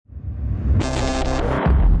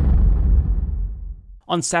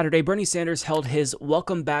On Saturday, Bernie Sanders held his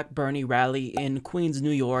Welcome Back Bernie rally in Queens,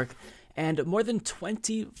 New York, and more than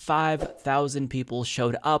 25,000 people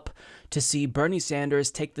showed up to see Bernie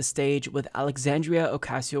Sanders take the stage with Alexandria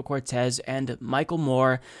Ocasio-Cortez and Michael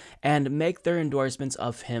Moore and make their endorsements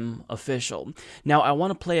of him official. Now, I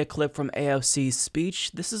want to play a clip from AOC's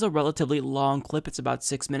speech. This is a relatively long clip. It's about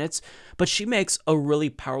 6 minutes, but she makes a really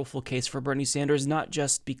powerful case for Bernie Sanders, not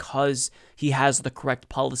just because he has the correct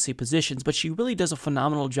policy positions, but she really does a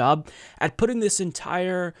phenomenal job at putting this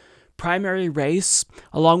entire primary race,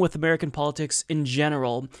 along with American politics in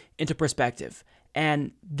general, into perspective.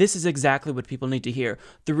 And this is exactly what people need to hear.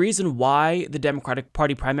 The reason why the Democratic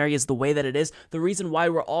Party primary is the way that it is, the reason why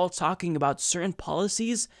we're all talking about certain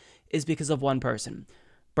policies is because of one person,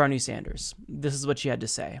 Bernie Sanders. This is what she had to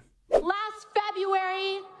say. Last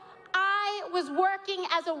February, I was working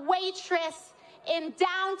as a waitress in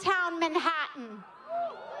downtown Manhattan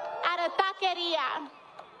at a taqueria.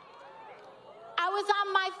 I was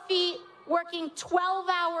on my feet working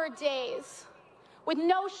 12-hour days with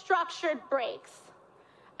no structured breaks.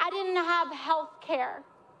 I didn't have health care.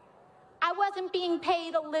 I wasn't being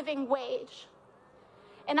paid a living wage.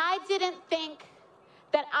 And I didn't think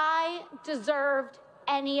that I deserved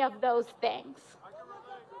any of those things.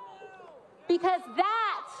 Because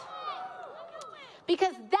that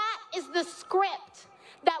is the script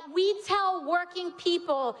that we tell working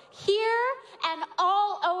people here and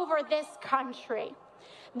all over this country,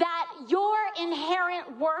 that your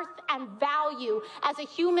inherent worth and value as a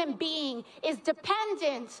human being is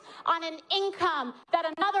dependent on an income that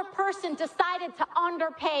another person decided to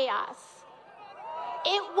underpay us.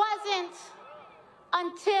 It wasn't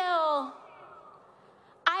until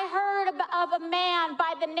I heard of a man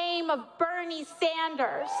by the name of Bernie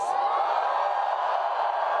Sanders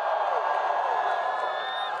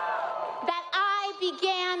that I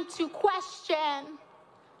began to question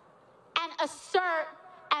and assert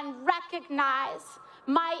and recognize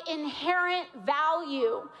my inherent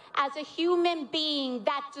value as a human being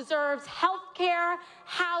that deserves health care,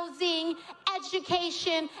 housing,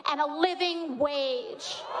 education, and a living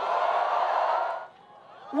wage.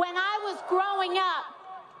 When I was growing up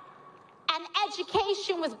and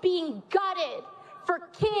education was being gutted for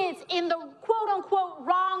kids in the quote-unquote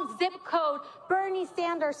wrong zip code, Bernie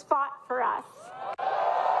Sanders fought for us.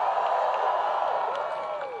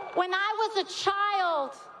 When I was a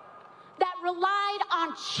child that relied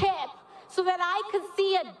on CHIP so that I could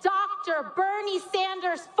see a doctor, Bernie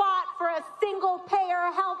Sanders fought for a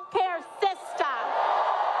single-payer health care system.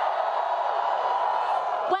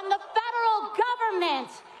 When the federal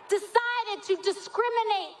government decided to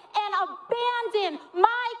discriminate and abandon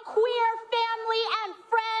my queer family and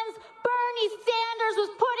friends, Bernie Sanders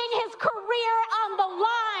was putting his career on the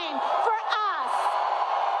line for us.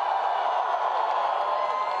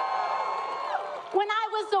 When I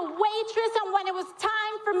was a waitress and when it was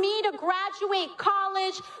time for me to graduate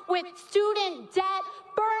college with student debt,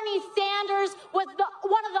 Bernie Sanders was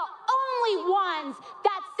one of the only ones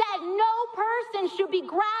that said no person should be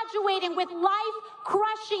graduating with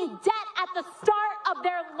life-crushing debt at the start of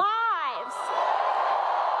their lives.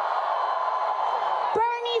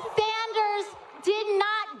 Bernie Sanders did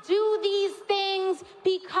not do these things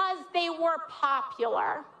because they were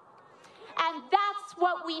popular. And that's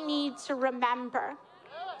what we need to remember.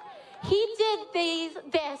 He did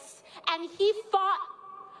this, and he fought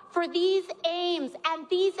for these aims and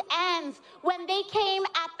these ends when they came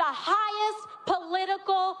at the highest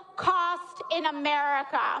political cost in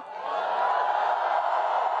America.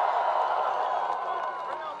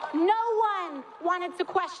 No one wanted to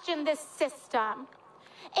question this system.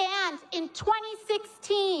 And in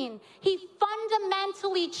 2016, he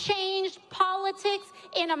fundamentally changed politics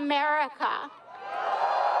in America.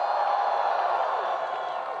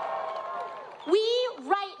 We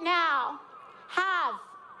right now have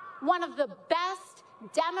one of the best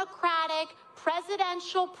Democratic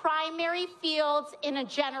presidential primary fields in a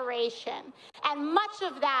generation. And much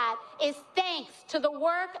of that is thanks to the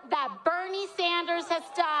work that Bernie Sanders has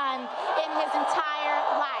done in his entire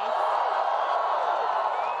life.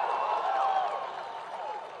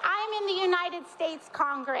 I'm in the United States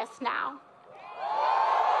Congress now.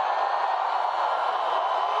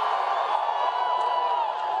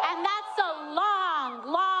 And that's a long,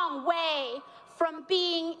 long way from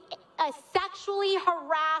being a sexually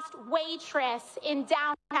harassed waitress in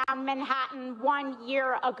downtown Manhattan 1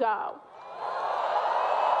 year ago.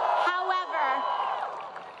 However,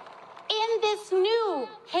 in this new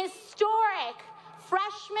historic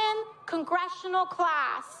freshman congressional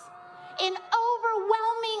class, an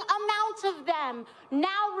overwhelming amount of them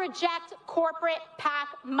now reject corporate PAC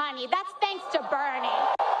money. That's thanks to Bernie.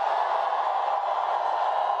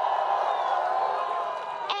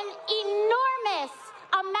 An enormous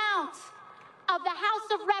amount of the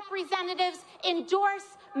House of Representatives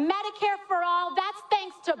endorse Medicare for all. That's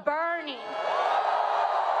thanks to Bernie.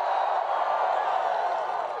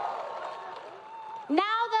 Now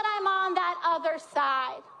that I'm on that other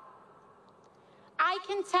side, I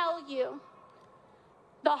can tell you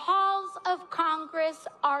the halls of Congress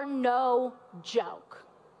are no joke.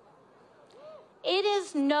 It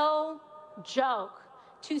is no joke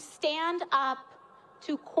to stand up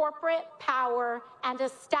to corporate power and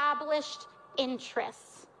established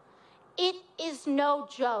interests. It is no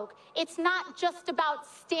joke. It's not just about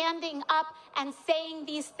standing up and saying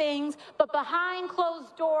these things, but behind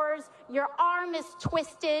closed doors, your arm is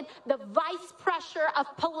twisted, the vice pressure of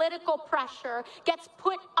political pressure gets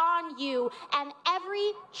put on you, and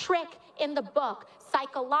every trick in the book,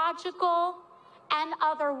 psychological and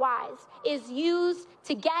otherwise, is used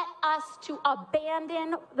to get us to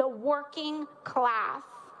abandon the working class.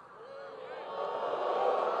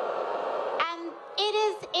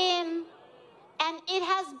 It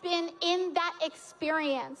has been in that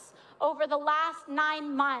experience over the last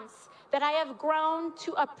 9 months that I have grown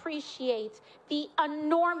to appreciate the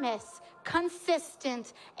enormous,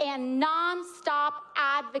 consistent, and non-stop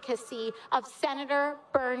advocacy of Senator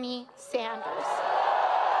Bernie Sanders.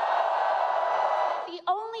 The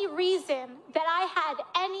only reason that I had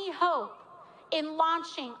any hope in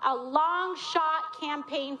launching a long-shot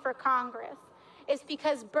campaign for Congress is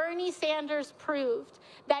because Bernie Sanders proved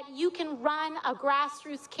that you can run a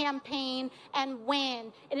grassroots campaign and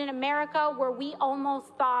win in an America where we almost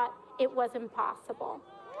thought it was impossible.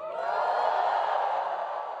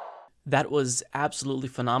 That was absolutely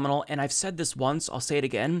phenomenal, and I've said this once, I'll say it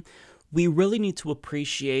again. We really need to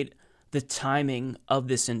appreciate the timing of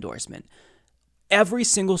this endorsement. Every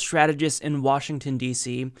single strategist in Washington,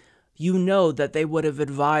 D.C., you know that they would have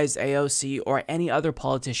advised AOC or any other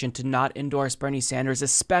politician to not endorse Bernie Sanders,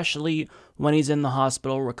 especially when he's in the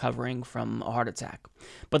hospital recovering from a heart attack.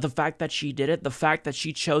 But the fact that she did it, the fact that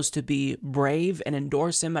she chose to be brave and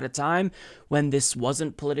endorse him at a time when this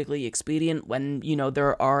wasn't politically expedient, when, you know,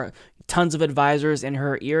 there are tons of advisors in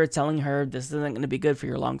her ear telling her this isn't going to be good for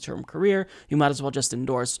your long-term career, you might as well just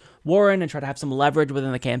endorse Warren and try to have some leverage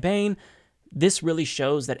within the campaign. This really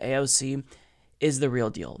shows that AOC is the real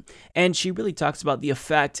deal. And she really talks about the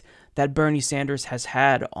effect that Bernie Sanders has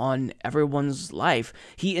had on everyone's life.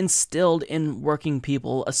 He instilled in working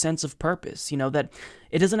people a sense of purpose, you know, that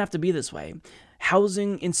it doesn't have to be this way.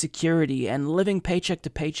 Housing insecurity and living paycheck to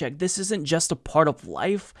paycheck, this isn't just a part of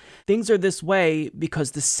life. Things are this way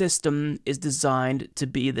because the system is designed to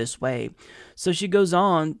be this way. So she goes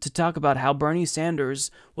on to talk about how Bernie Sanders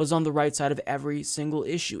was on the right side of every single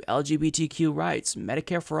issue: LGBTQ rights,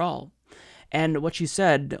 Medicare for all. And what she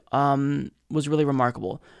said was really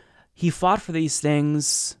remarkable. He fought for these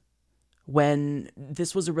things when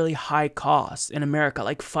this was a really high cost in America.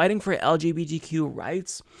 Like fighting for LGBTQ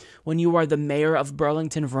rights when you are the mayor of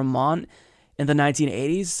Burlington, Vermont in the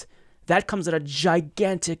 1980s, that comes at a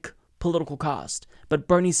gigantic political cost. But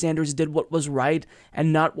Bernie Sanders did what was right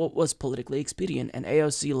and not what was politically expedient, and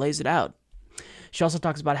AOC lays it out. She also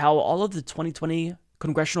talks about how all of the 2020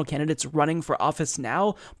 congressional candidates running for office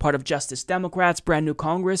now, part of Justice Democrats, brand new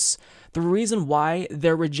Congress, the reason why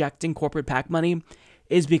they're rejecting corporate PAC money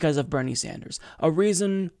is because of Bernie Sanders. A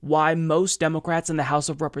reason why most Democrats in the House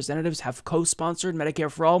of Representatives have co-sponsored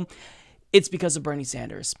Medicare for all, it's because of Bernie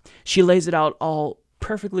Sanders. She lays it out all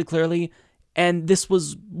perfectly clearly, and this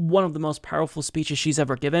was one of the most powerful speeches she's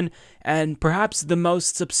ever given, and perhaps the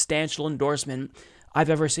most substantial endorsement I've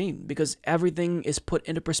ever seen, because everything is put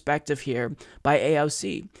into perspective here by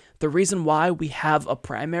AOC. The reason why we have a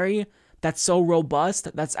primary that's so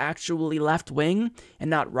robust, that's actually left-wing and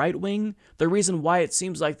not right-wing, the reason why it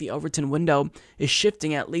seems like the Overton window is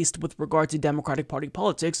shifting, at least with regard to Democratic Party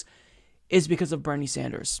politics, is because of Bernie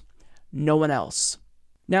Sanders. No one else.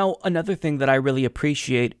 Now, another thing that I really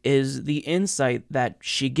appreciate is the insight that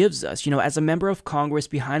she gives us. You know, as a member of Congress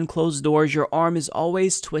behind closed doors, your arm is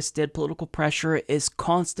always twisted. Political pressure is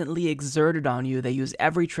constantly exerted on you. They use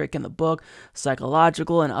every trick in the book,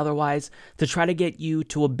 psychological and otherwise, to try to get you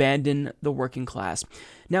to abandon the working class.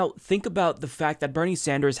 Now, think about the fact that Bernie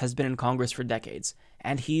Sanders has been in Congress for decades,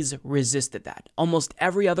 and he's resisted that. Almost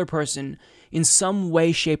every other person, in some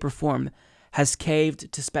way, shape, or form, has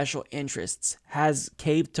caved to special interests, has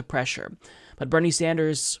caved to pressure. But Bernie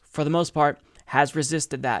Sanders, for the most part, has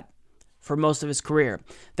resisted that. for most of his career.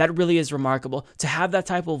 That really is remarkable. To have that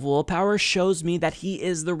type of willpower shows me that he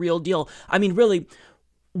is the real deal. I mean, really,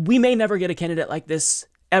 we may never get a candidate like this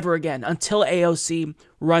ever again until AOC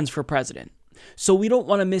runs for president. So we don't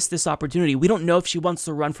want to miss this opportunity. We don't know if she wants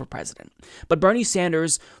to run for president. But Bernie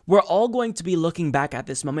Sanders, we're all going to be looking back at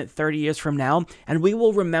this moment 30 years from now, and we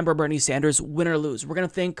will remember Bernie Sanders, win or lose. We're going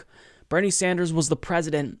to think Bernie Sanders was the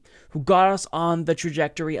president who got us on the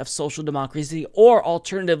trajectory of social democracy, or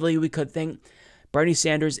alternatively, we could think Bernie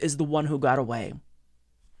Sanders is the one who got away.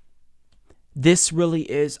 This really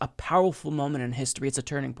is a powerful moment in history. It's a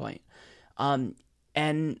turning point. And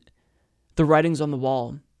the writing's on the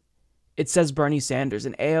wall. It says Bernie Sanders,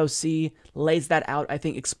 and AOC lays that out, I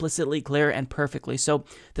think, explicitly, clear, and perfectly. So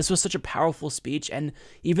this was such a powerful speech, and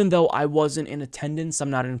even though I wasn't in attendance, I'm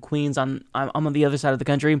not in Queens, I'm on the other side of the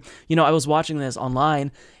country, you know, I was watching this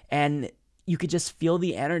online, and you could just feel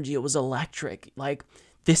the energy. It was electric. Like,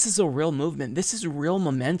 this is a real movement. This is real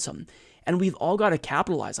momentum, and we've all got to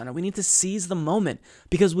capitalize on it. We need to seize the moment,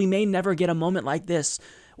 because we may never get a moment like this,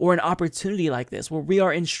 or an opportunity like this, where we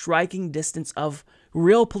are in striking distance of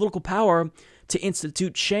real political power to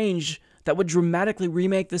institute change that would dramatically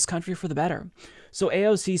remake this country for the better. So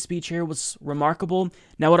AOC's speech here was remarkable.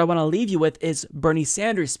 Now what I want to leave you with is Bernie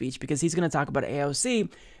Sanders' speech, because he's going to talk about AOC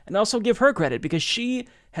and also give her credit, because she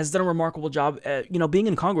has done a remarkable job, being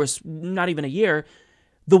in Congress, not even a year.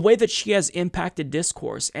 The way that she has impacted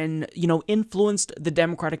discourse and, influenced the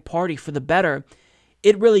Democratic Party for the better,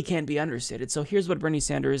 it really can't be understated. So here's what Bernie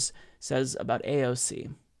Sanders says about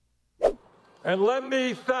AOC. And let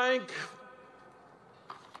me thank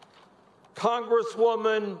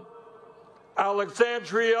Congresswoman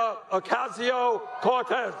Alexandria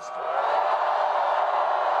Ocasio-Cortez.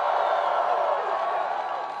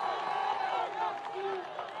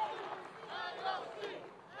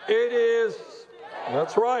 It is,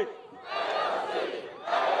 that's right.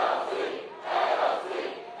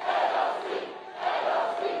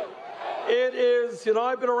 It is,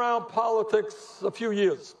 I've been around politics a few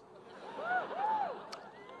years.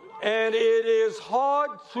 And it is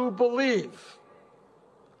hard to believe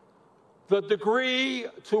the degree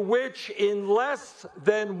to which in less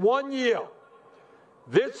than 1 year,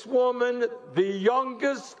 this woman, the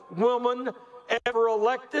youngest woman ever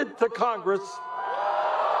elected to Congress,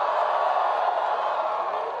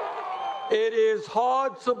 it is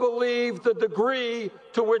hard to believe the degree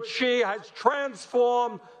to which she has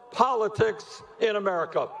transformed politics in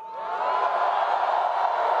America.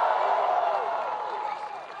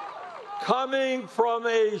 Coming from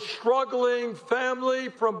a struggling family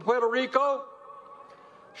from Puerto Rico,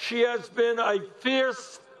 she has been a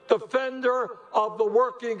fierce defender of the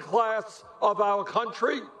working class of our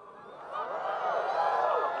country.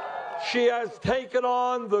 She has taken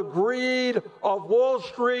on the greed of Wall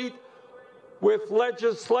Street with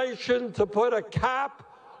legislation to put a cap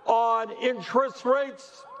on interest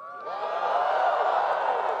rates.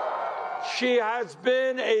 She has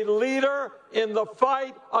been a leader in the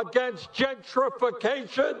fight against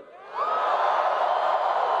gentrification,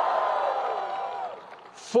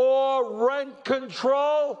 for rent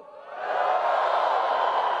control,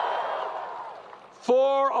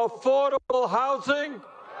 for affordable housing,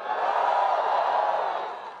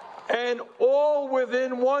 and all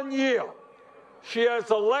within 1 year. She has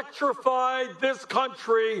electrified this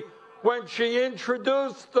country when she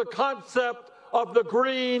introduced the concept of the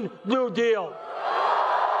Green New Deal.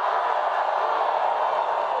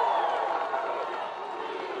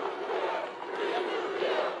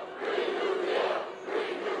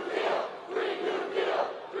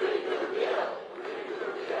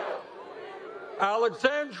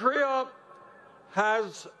 Alexandria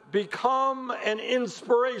has become an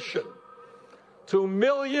inspiration to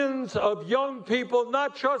millions of young people,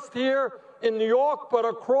 not just here in New York, but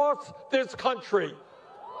across this country,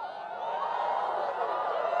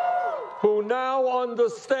 who now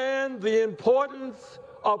understand the importance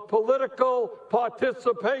of political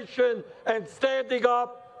participation and standing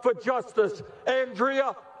up for justice.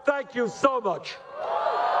 Andrea, thank you so much.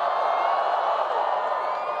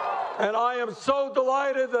 And I am so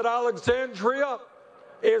delighted that Alexandria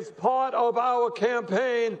is part of our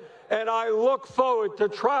campaign, and I look forward to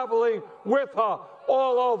traveling with her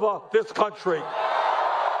all over this country.